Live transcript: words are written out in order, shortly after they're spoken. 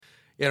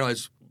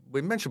As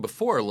we mentioned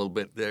before a little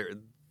bit,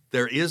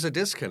 there is a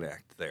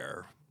disconnect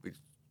there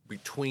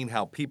between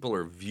how people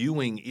are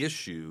viewing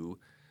issue,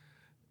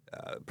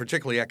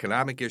 particularly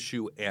economic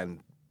issue,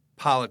 and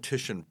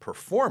politician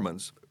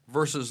performance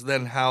versus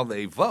then how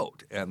they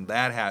vote. And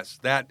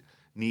that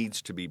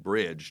needs to be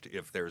bridged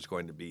if there's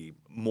going to be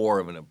more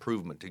of an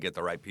improvement to get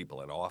the right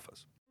people in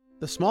office.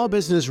 The Small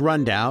Business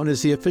Rundown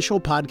is the official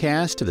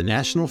podcast of the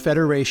National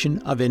Federation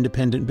of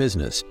Independent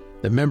Business,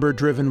 the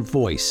member-driven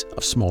voice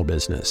of small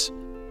business.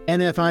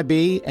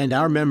 NFIB and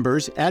our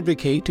members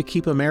advocate to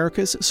keep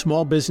America's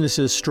small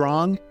businesses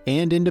strong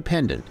and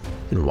independent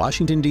in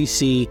Washington,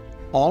 D.C.,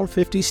 all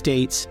 50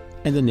 states,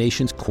 and the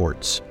nation's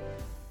courts.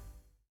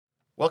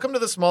 Welcome to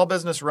the Small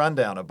Business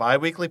Rundown, a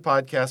bi-weekly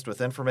podcast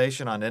with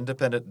information on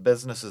independent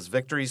businesses'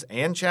 victories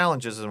and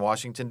challenges in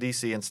Washington,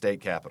 D.C. and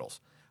state capitals.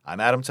 I'm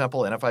Adam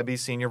Temple, NFIB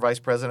Senior Vice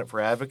President for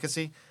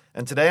Advocacy,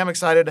 and today I'm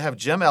excited to have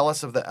Jim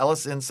Ellis of the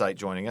Ellis Insight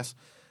joining us.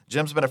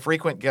 Jim's been a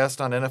frequent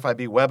guest on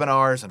NFIB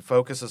webinars and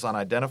focuses on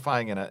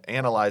identifying and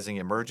analyzing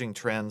emerging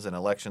trends in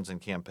elections and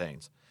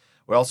campaigns.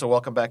 We also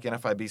welcome back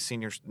NFIB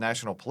Senior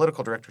National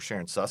Political Director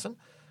Sharon Sussin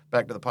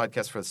back to the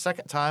podcast for the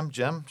second time.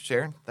 Jim,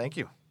 Sharon, thank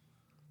you.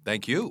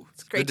 Thank you.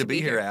 It's great to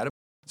be here, Adam.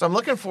 So I'm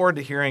looking forward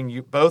to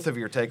hearing both of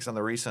your takes on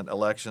the recent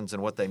elections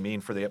and what they mean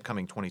for the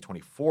upcoming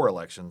 2024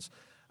 elections.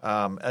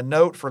 A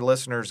note for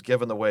listeners,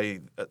 given the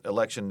way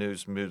election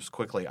news moves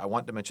quickly, I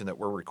want to mention that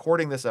we're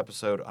recording this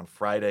episode on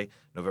Friday,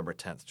 November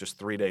 10th, just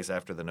 3 days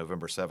after the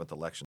November 7th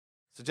election.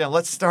 So, Jim,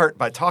 let's start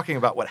by talking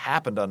about what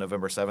happened on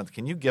November 7th.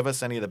 Can you give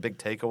us any of the big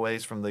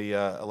takeaways from the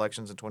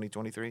elections in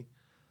 2023?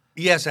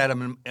 Yes,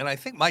 Adam, and I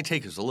think my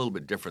take is a little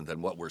bit different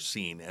than what we're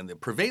seeing. And the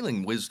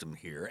prevailing wisdom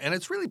here, and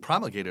it's really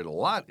promulgated a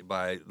lot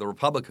by the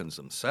Republicans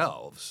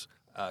themselves,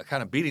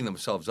 kind of beating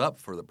themselves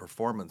up for the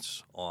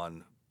performance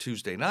on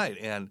Tuesday night.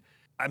 And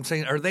I'm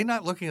saying, are they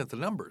not looking at the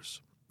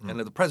numbers? And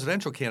the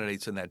presidential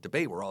candidates in that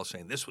debate were all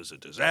saying this was a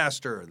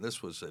disaster and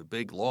this was a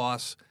big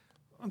loss.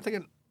 I'm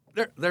thinking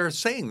they're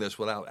saying this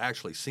without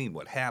actually seeing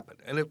what happened.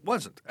 And it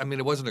wasn't. I mean,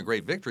 it wasn't a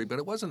great victory, but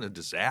it wasn't a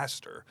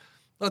disaster.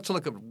 Let's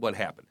look at what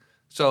happened.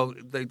 So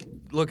they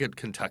look at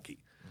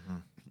Kentucky.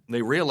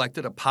 They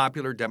reelected a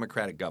popular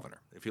Democratic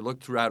governor. If you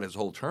look throughout his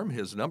whole term,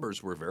 his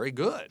numbers were very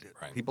good.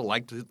 Right. People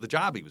liked the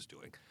job he was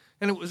doing.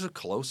 And it was a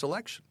close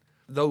election.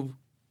 Though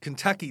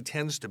Kentucky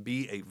tends to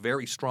be a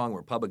very strong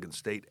Republican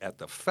state at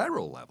the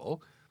federal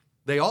level,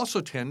 they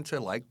also tend to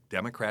like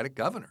Democratic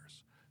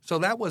governors. So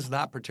that was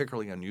not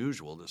particularly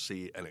unusual to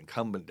see an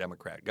incumbent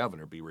Democrat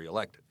governor be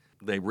reelected.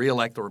 They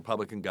reelect the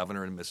Republican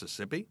governor in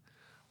Mississippi.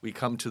 We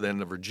come to then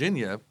the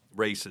Virginia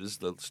races,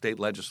 the state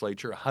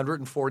legislature,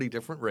 140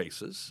 different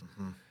races.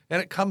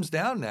 And it comes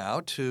down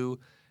now to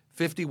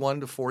 51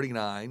 to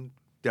 49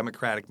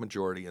 Democratic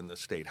majority in the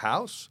state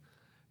House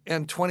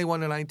and 21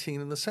 to 19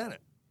 in the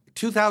Senate.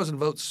 2,000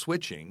 votes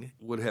switching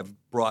would have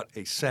brought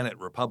a Senate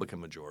Republican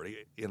majority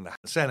in the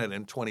Senate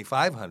and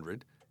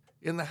 2,500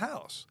 in the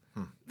House.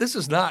 This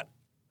is not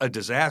a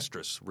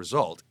disastrous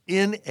result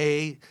in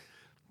a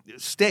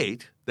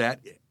state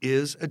that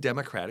is a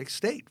Democratic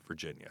state,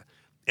 Virginia.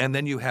 And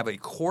then you have a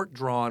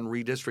court-drawn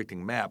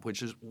redistricting map,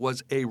 which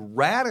was a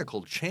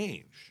radical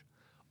change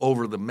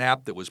over the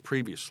map that was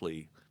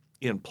previously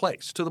in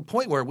place, to the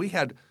point where we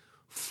had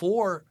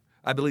four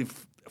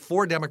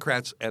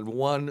Democrats and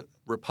one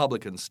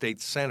Republican state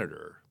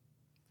senator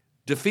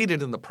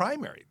defeated in the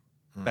primary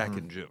back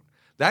in June.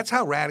 That's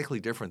how radically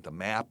different the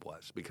map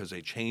was because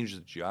they changed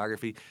the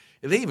geography.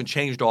 They even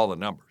changed all the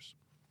numbers.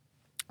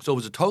 So it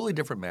was a totally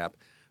different map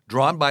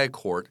drawn by a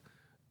court,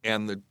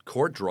 and the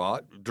court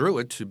drew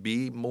it to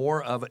be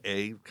more of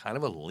a kind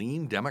of a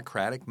lean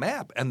Democratic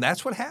map. And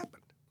that's what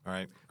happened.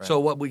 Right. So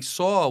what we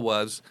saw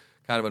was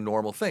kind of a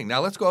normal thing.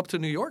 Now let's go up to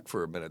New York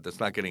for a minute. That's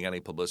not getting any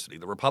publicity.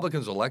 The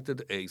Republicans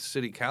elected a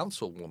city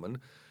councilwoman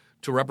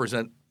to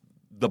represent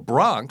the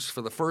Bronx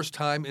for the first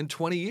time in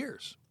 20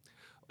 years.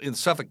 In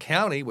Suffolk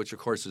County, which of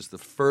course is the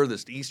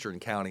furthest eastern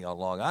county on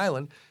Long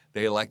Island,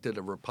 they elected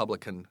a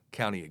Republican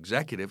county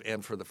executive,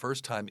 and for the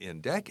first time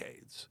in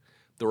decades,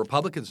 the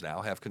Republicans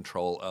now have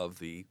control of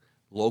the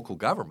local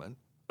government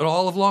in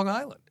all of Long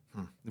Island.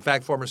 In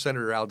fact, former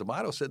Senator Al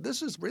D'Amato said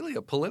this is really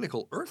a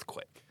political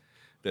earthquake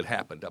that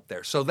happened up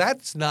there. So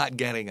that's not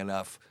getting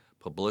enough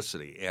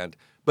publicity.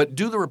 But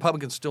do the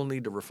Republicans still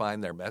need to refine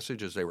their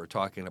message, as they were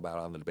talking about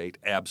on the debate?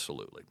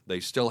 Absolutely. They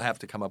still have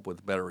to come up with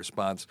a better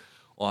response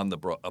on the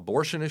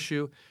abortion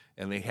issue,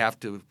 and they have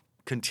to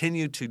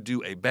continue to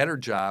do a better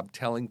job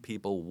telling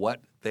people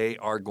what they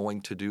are going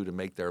to do to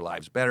make their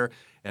lives better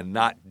and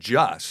not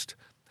just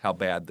how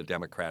bad the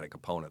Democratic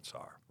opponents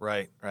are.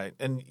 Right.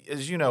 And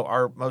as you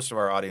know, most of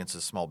our audience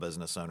is small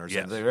business owners.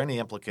 Yes. Are there any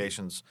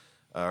implications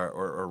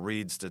or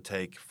reads to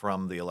take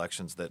from the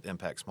elections that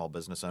impact small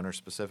business owners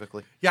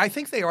specifically? Yeah, I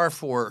think they are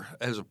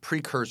as a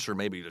precursor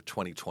maybe to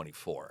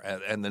 2024.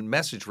 And the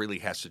message really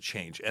has to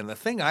change. And the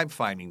thing I'm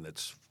finding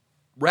that's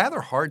rather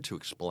hard to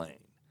explain,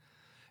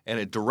 and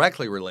it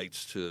directly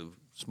relates to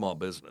small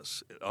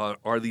business,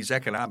 are these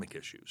economic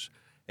issues.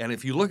 And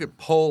if you look at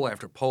poll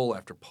after poll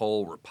after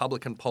poll,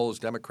 Republican polls,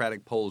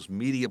 Democratic polls,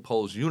 media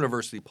polls,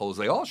 university polls,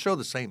 they all show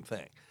the same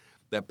thing,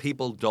 that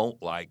people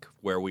don't like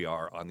where we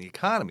are on the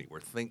economy.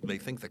 They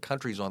think the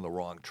country's on the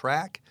wrong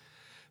track.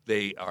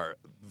 They are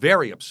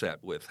very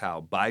upset with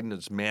how Biden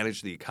has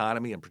managed the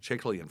economy and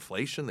particularly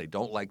inflation. They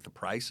don't like the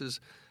prices.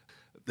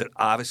 That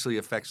obviously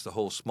affects the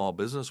whole small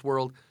business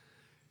world.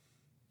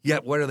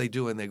 Yet what are they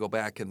doing? They go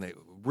back and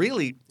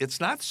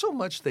it's not so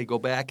much they go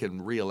back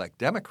and reelect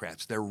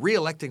Democrats. They're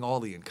reelecting all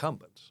the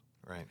incumbents.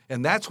 Right.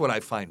 And that's what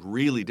I find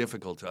really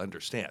difficult to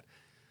understand.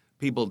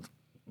 People,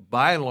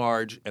 by and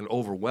large and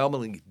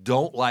overwhelmingly,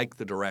 don't like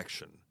the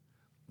direction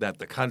that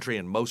the country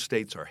and most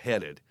states are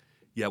headed.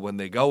 Yet when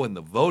they go in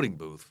the voting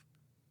booth,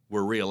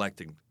 we're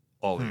reelecting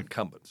all the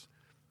incumbents.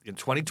 In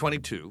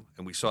 2022,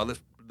 and we saw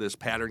this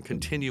pattern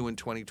continue in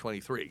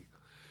 2023,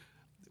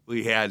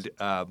 we had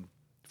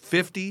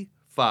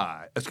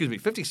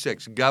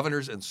 56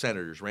 governors and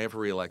senators ran for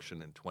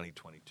re-election in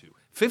 2022.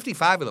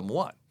 55 of them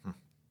won.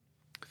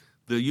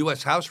 The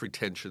U.S. House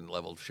retention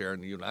level,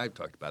 Sharon, you and I have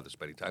talked about this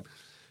many times,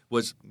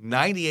 was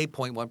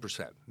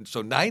 98.1%.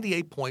 So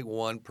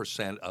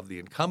 98.1% of the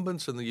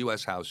incumbents in the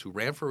U.S. House who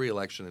ran for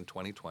re-election in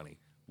 2020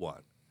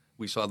 won.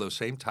 We saw those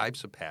same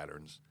types of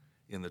patterns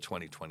in the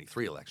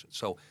 2023 election.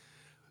 So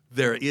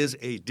there is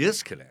a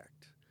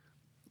disconnect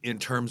in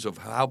terms of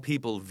how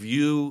people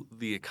view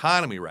the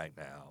economy right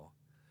now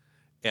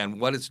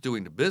and what it's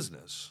doing to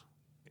business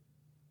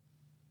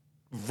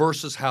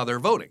versus how they're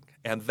voting.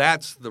 And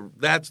that's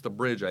the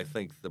bridge I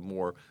think the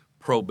more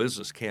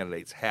pro-business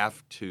candidates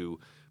have to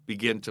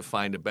begin to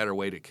find a better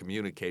way to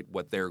communicate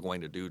what they're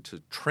going to do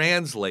to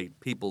translate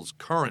people's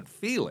current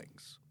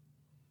feelings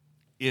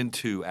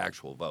into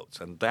actual votes.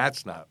 And that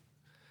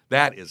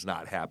is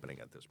not happening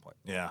at this point.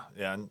 Yeah.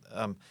 And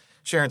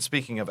Sharon,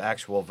 speaking of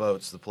actual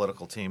votes, the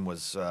political team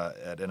was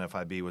at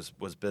NFIB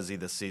was busy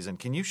this season.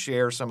 Can you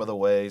share some of the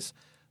ways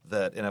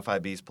that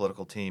NFIB's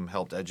political team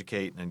helped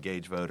educate and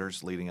engage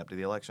voters leading up to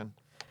the election?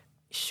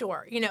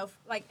 Sure.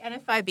 Like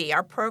NFIB,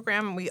 our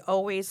program, we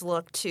always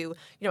look to,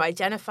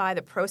 identify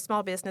the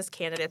pro-small business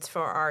candidates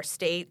for our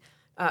state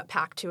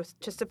PAC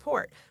to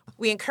support.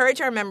 We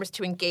encourage our members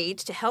to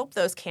engage to help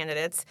those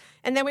candidates,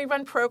 and then we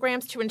run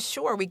programs to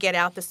ensure we get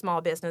out the small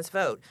business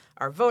vote.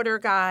 Our voter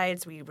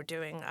guides, we were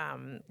doing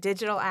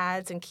digital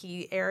ads in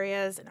key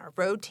areas, and our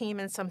road team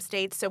in some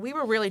states. So we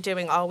were really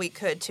doing all we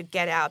could to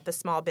get out the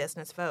small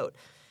business vote.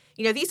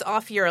 These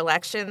off-year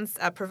elections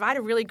provide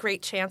a really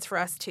great chance for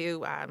us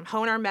to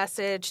hone our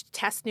message,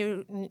 test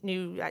new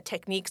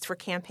techniques for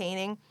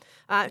campaigning.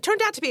 It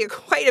turned out to be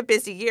quite a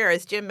busy year.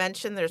 As Jim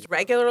mentioned, there's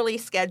regularly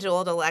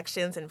scheduled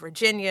elections in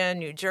Virginia,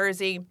 New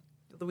Jersey,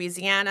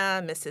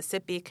 Louisiana,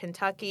 Mississippi,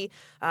 Kentucky.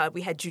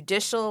 We had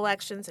judicial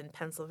elections in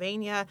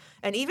Pennsylvania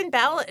and even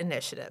ballot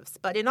initiatives.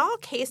 But in all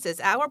cases,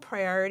 our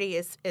priority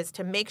is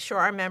to make sure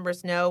our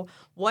members know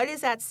what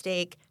is at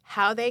stake,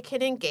 how they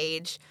can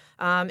engage,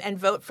 and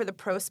vote for the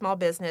pro-small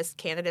business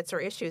candidates or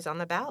issues on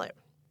the ballot.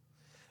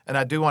 And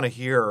I do want to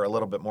hear a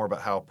little bit more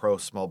about how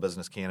pro-small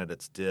business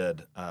candidates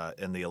did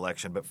in the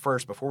election. But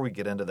first, before we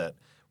get into that,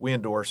 we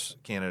endorse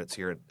candidates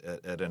here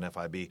at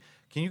NFIB.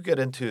 Can you get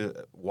into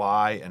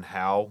why and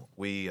how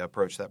we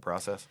approach that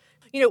process?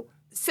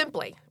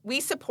 Simply, we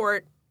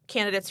support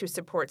candidates who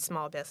support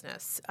small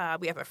business.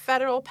 We have a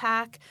federal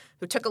PAC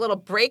who took a little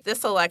break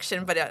this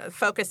election, but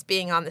focus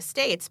being on the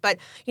states. But,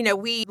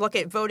 we look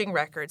at voting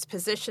records,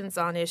 positions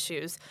on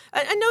issues.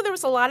 I know there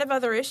was a lot of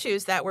other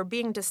issues that were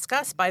being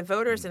discussed by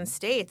voters in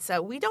states.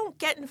 We don't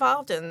get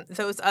involved in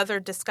those other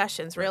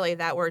discussions, really,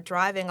 that were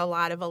driving a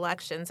lot of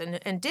elections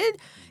and did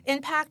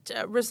impact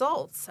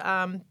results.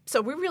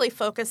 So we really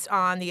focused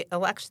on the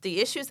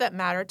issues that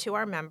matter to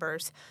our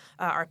members.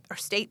 Our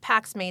state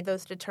PACs made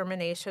those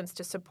determinations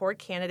to support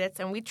candidates,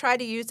 and we try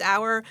to use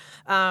our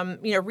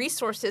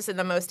resources in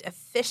the most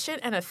efficient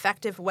and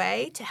effective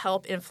way to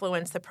help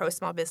influence the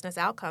pro-small business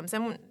outcomes,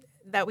 and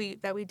that we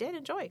did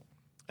enjoy.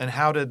 And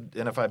how did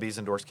NFIB's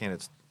endorsed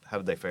candidates, how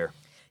did they fare?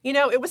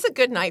 It was a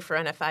good night for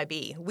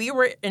NFIB. We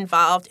were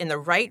involved in the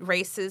right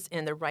races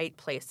in the right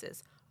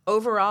places.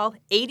 Overall,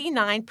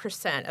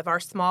 89% of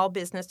our small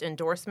business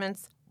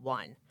endorsements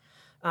won.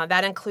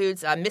 That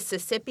includes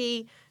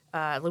Mississippi,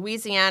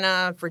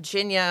 Louisiana,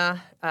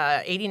 Virginia,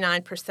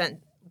 89%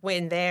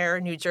 win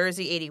there, New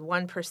Jersey,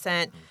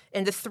 81%.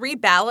 And the 3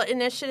 ballot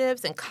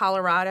initiatives in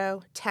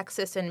Colorado,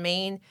 Texas, and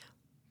Maine,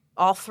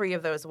 all 3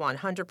 of those won,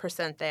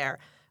 100% there.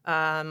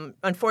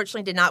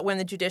 Unfortunately, did not win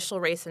the judicial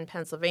race in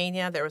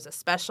Pennsylvania. There was a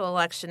special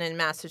election in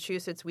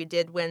Massachusetts. We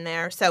did win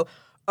there. So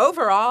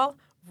overall,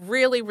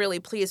 really, really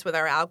pleased with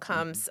our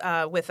outcomes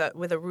with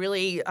a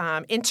really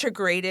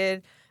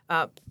integrated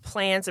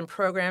plans and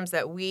programs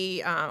that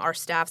our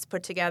staffs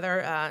put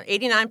together.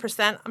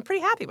 89%, I'm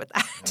pretty happy with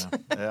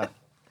that. Yeah.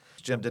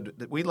 Jim,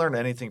 did we learn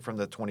anything from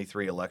the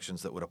 23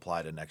 elections that would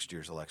apply to next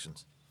year's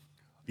elections?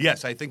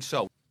 Yes, I think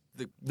so.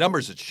 The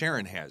numbers that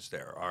Sharon has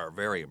there are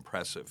very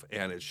impressive,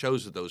 and it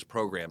shows that those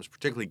programs,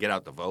 particularly Get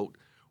Out the Vote,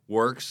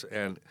 works.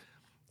 And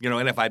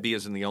NFIB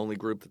isn't the only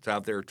group that's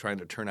out there trying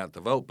to turn out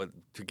the vote, but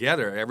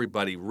together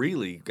everybody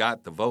really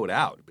got the vote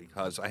out,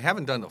 because I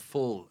haven't done a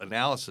full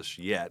analysis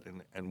yet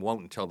and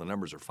won't until the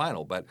numbers are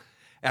final. But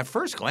at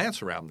first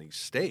glance around these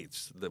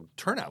states, the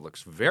turnout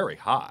looks very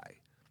high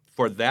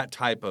for that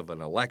type of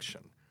an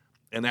election.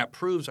 And that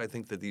proves, I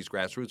think, that these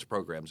grassroots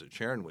programs that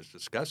Sharon was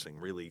discussing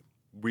really,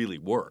 really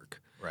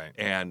work. Right.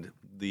 And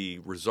the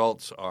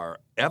results are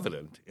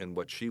evident in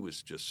what she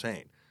was just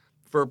saying.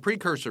 For a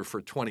precursor for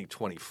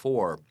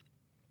 2024,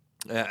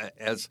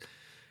 as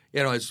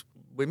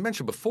we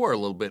mentioned before a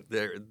little bit,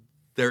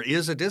 there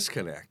is a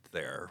disconnect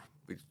there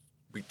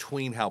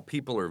between how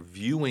people are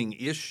viewing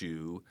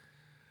issue,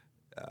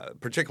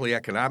 particularly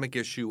economic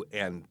issue,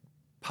 and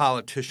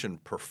politician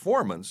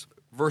performance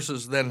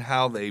versus then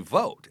how they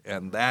vote,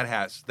 and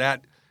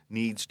that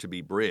needs to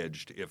be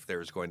bridged if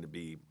there's going to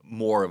be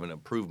more of an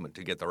improvement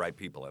to get the right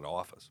people in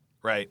office.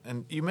 Right,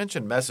 and you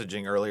mentioned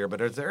messaging earlier,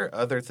 but are there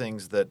other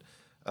things that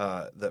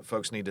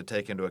folks need to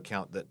take into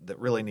account that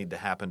really need to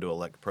happen to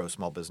elect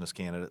pro-small business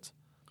candidates?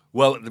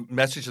 Well, the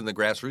message in the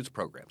grassroots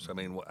programs. I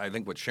mean, I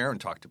think what Sharon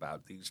talked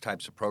about, these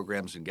types of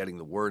programs and getting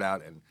the word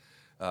out, and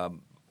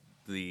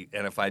the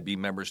NFIB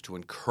members to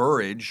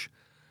encourage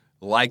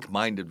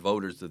like-minded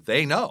voters that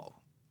they know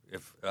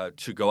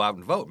to go out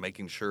and vote,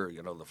 making sure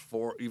the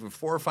four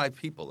or five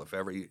people, if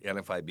every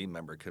NFIB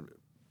member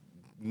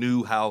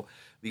knew how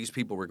these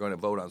people were going to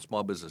vote on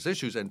small business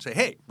issues, and say,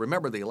 hey,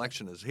 remember the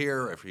election is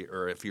here.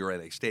 If you're in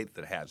a state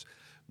that has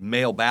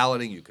mail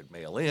balloting, you could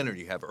mail in, or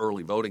you have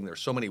early voting. There's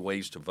so many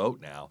ways to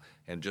vote now,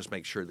 and just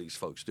make sure these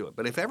folks do it.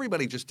 But if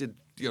everybody just did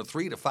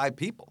 3 to 5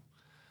 people,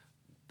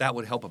 that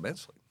would help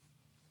immensely.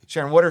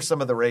 Sharon, what are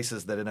some of the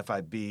races that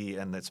NFIB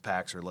and its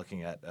PACs are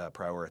looking at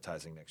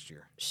prioritizing next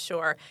year?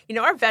 Sure.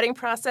 Our vetting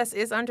process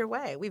is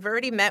underway. We've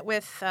already met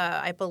with,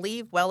 I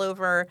believe, well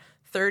over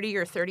 30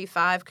 or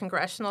 35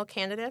 congressional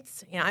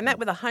candidates. I met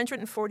with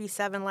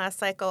 147 last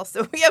cycle,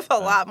 so we have a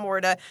lot more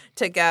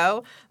to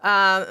go.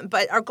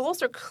 But our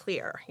goals are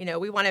clear.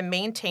 We want to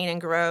maintain and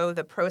grow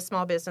the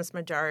pro-small business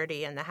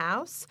majority in the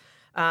House.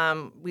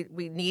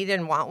 We need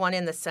and want one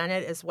in the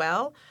Senate as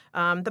well.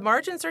 The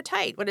margins are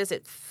tight. What is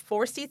it,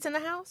 4 seats in the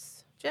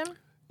House, Jim?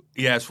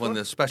 Yes, when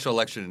the special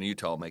election in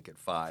Utah will make it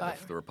 5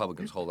 if the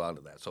Republicans hold on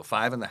to that. So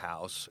 5 in the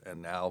House,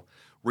 and now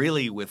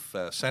really with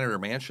Senator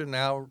Manchin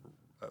now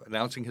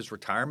announcing his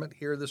retirement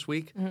here this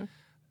week,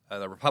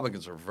 the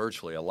Republicans are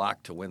virtually a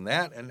lock to win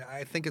that, and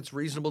I think it's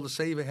reasonable to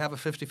say you have a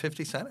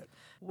 50-50 Senate.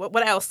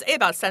 What I'll say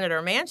about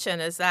Senator Manchin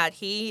is that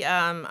he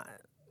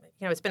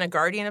has been a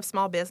guardian of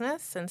small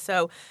business, and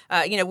so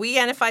we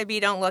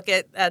NFIB don't look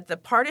at the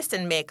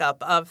partisan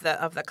makeup of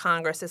the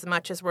Congress as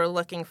much as we're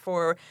looking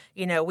for.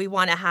 We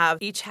want to have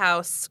each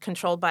house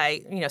controlled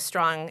by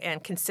strong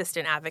and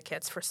consistent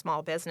advocates for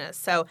small business.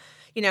 So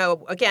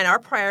again, our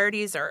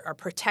priorities are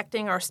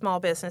protecting our small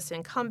business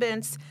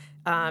incumbents.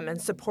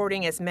 And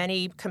supporting as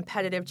many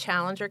competitive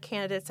challenger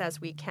candidates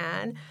as we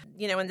can.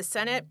 In the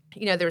Senate,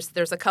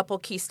 there's a couple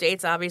key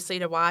states obviously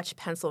to watch: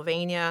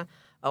 Pennsylvania,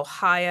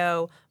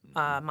 Ohio,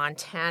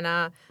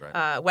 Montana,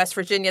 right. West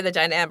Virginia. The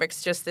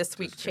dynamics just this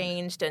week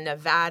changed, and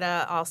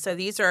Nevada also.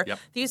 These are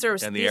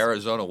and the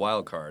Arizona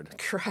wild card.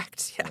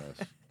 Correct. Yeah.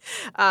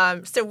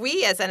 Yes. So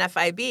we as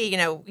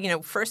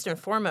NFIB, first and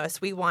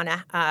foremost, we want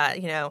to,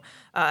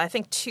 I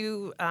think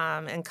 2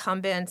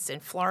 incumbents in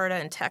Florida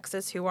and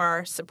Texas who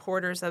are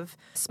supporters of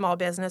small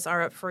business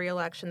are up for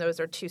re-election. Those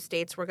are 2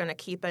 states we're going to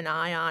keep an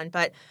eye on.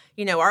 But,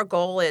 our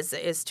goal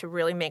is to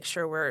really make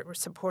sure we're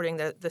supporting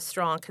the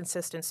strong,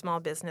 consistent small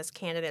business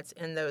candidates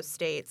in those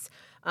states.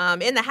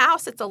 In the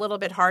House, it's a little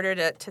bit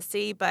harder to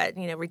see, but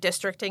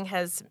redistricting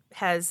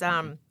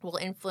will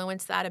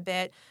influence that a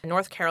bit.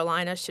 North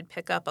Carolina should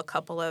pick up a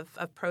couple of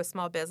pro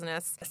small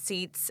business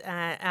seats,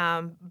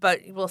 but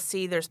we'll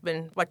see. There's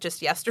been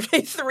just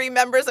yesterday 3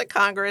 members of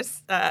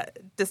Congress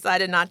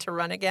decided not to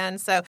run again.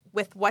 So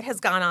with what has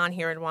gone on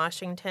here in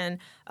Washington,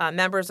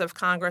 members of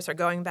Congress are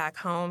going back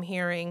home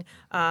hearing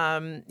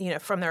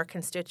from their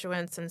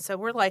constituents, and so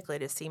we're likely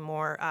to see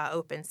more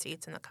open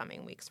seats in the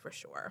coming weeks for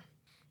sure.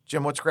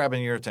 Jim, what's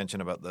grabbing your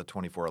attention about the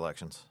 24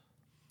 elections?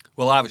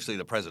 Well, obviously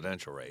the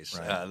presidential race.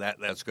 Right.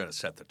 That's going to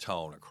set the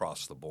tone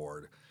across the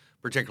board,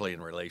 particularly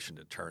in relation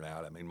to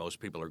turnout. I mean, most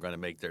people are going to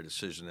make their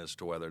decision as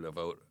to whether to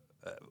vote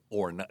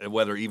or not,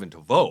 whether even to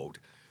vote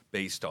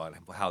based on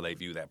how they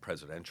view that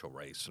presidential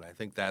race. And I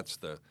think that's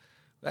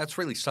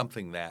really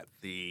something that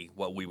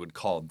what we would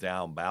call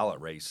down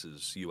ballot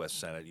races, U.S.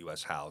 Senate,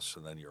 U.S. House,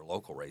 and then your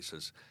local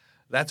races,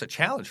 that's a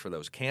challenge for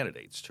those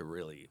candidates to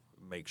really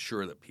make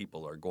sure that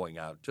people are going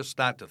out just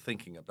not to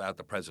thinking about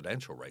the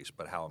presidential race,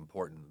 but how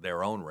important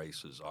their own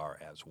races are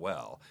as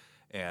well,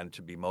 and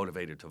to be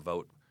motivated to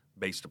vote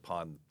based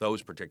upon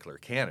those particular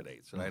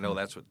candidates. And I know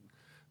that's what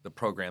the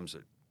programs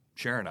that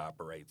Sharon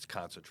operates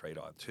concentrate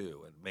on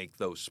too, and make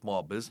those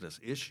small business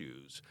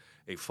issues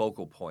a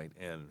focal point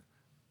in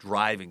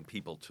driving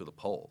people to the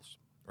polls.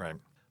 Right.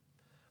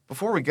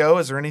 Before we go,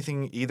 is there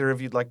anything either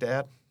of you'd like to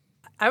add?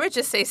 I would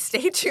just say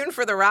stay tuned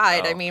for the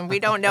ride. I mean, we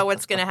don't know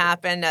what's going to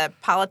happen.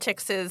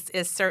 Politics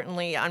is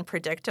certainly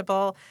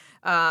unpredictable.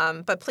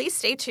 But please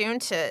stay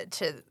tuned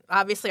to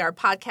obviously our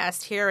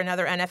podcast here and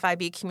other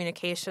NFIB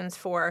communications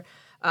for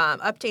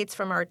updates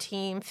from our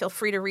team. Feel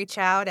free to reach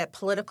out at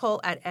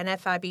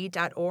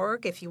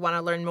political@nfib.org if you want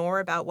to learn more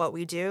about what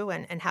we do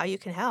and how you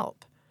can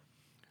help.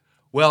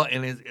 Well,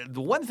 and the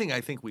one thing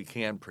I think we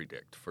can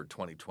predict for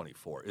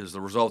 2024 is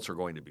the results are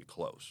going to be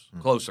close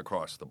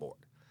across the board.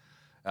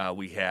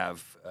 We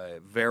have a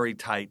very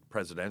tight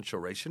presidential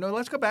race.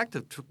 Let's go back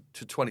to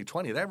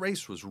 2020. That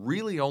race was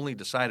really only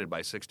decided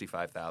by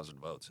 65,000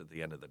 votes at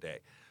the end of the day.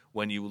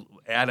 When you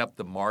add up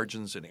the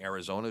margins in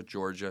Arizona,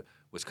 Georgia,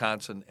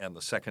 Wisconsin, and the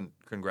 2nd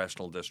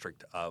Congressional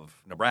District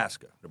of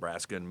Nebraska.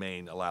 Nebraska and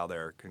Maine allow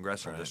their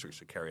congressional districts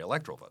to carry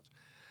electoral votes.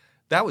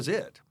 That was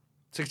it.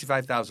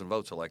 65,000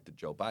 votes elected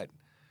Joe Biden.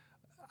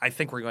 I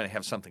think we're going to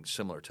have something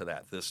similar to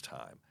that this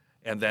time.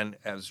 And then,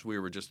 as we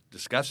were just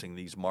discussing,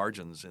 these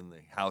margins in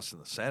the House and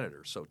the Senate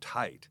are so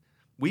tight.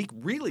 We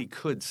really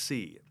could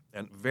see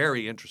a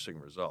very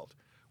interesting result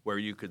where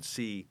you could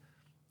see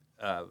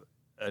a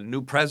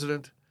new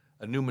president,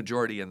 a new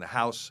majority in the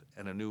House,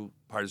 and a new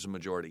partisan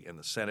majority in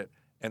the Senate,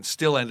 and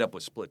still end up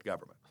with split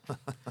government.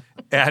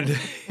 And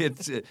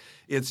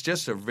it's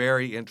just a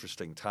very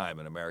interesting time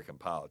in American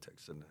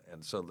politics.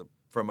 And so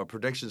from a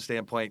prediction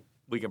standpoint,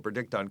 we can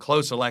predict on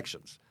close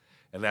elections.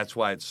 And that's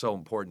why it's so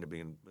important to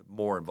be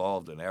more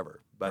involved than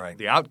ever. But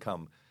the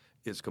outcome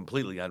is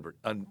completely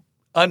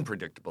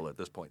unpredictable at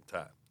this point in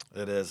time.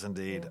 It is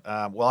indeed.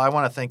 Well, I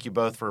want to thank you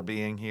both for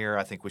being here.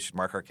 I think we should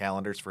mark our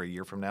calendars for a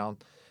year from now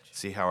and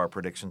see how our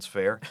predictions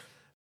fare.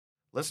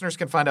 Listeners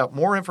can find out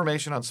more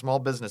information on small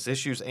business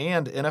issues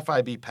and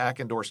NFIB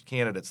PAC-endorsed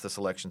candidates this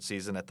election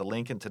season at the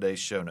link in today's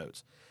show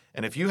notes.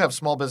 And if you have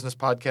small business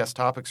podcast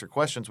topics or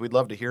questions, we'd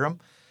love to hear them.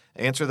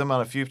 Answer them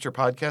on a future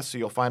podcast, so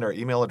you'll find our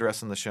email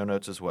address in the show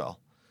notes as well.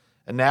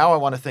 And now I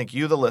want to thank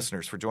you, the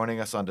listeners, for joining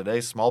us on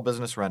today's Small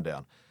Business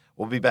Rundown.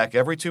 We'll be back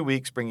every 2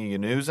 weeks bringing you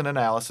news and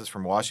analysis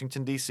from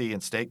Washington, D.C.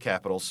 and state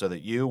capitals so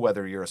that you,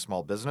 whether you're a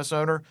small business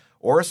owner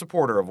or a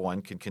supporter of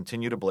one, can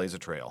continue to blaze a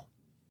trail.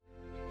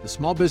 The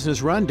Small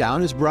Business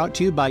Rundown is brought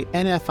to you by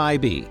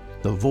NFIB,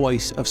 the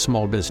voice of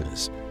small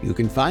business. You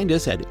can find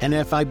us at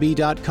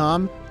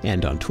nfib.com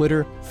and on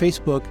Twitter,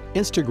 Facebook,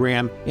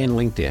 Instagram, and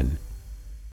LinkedIn.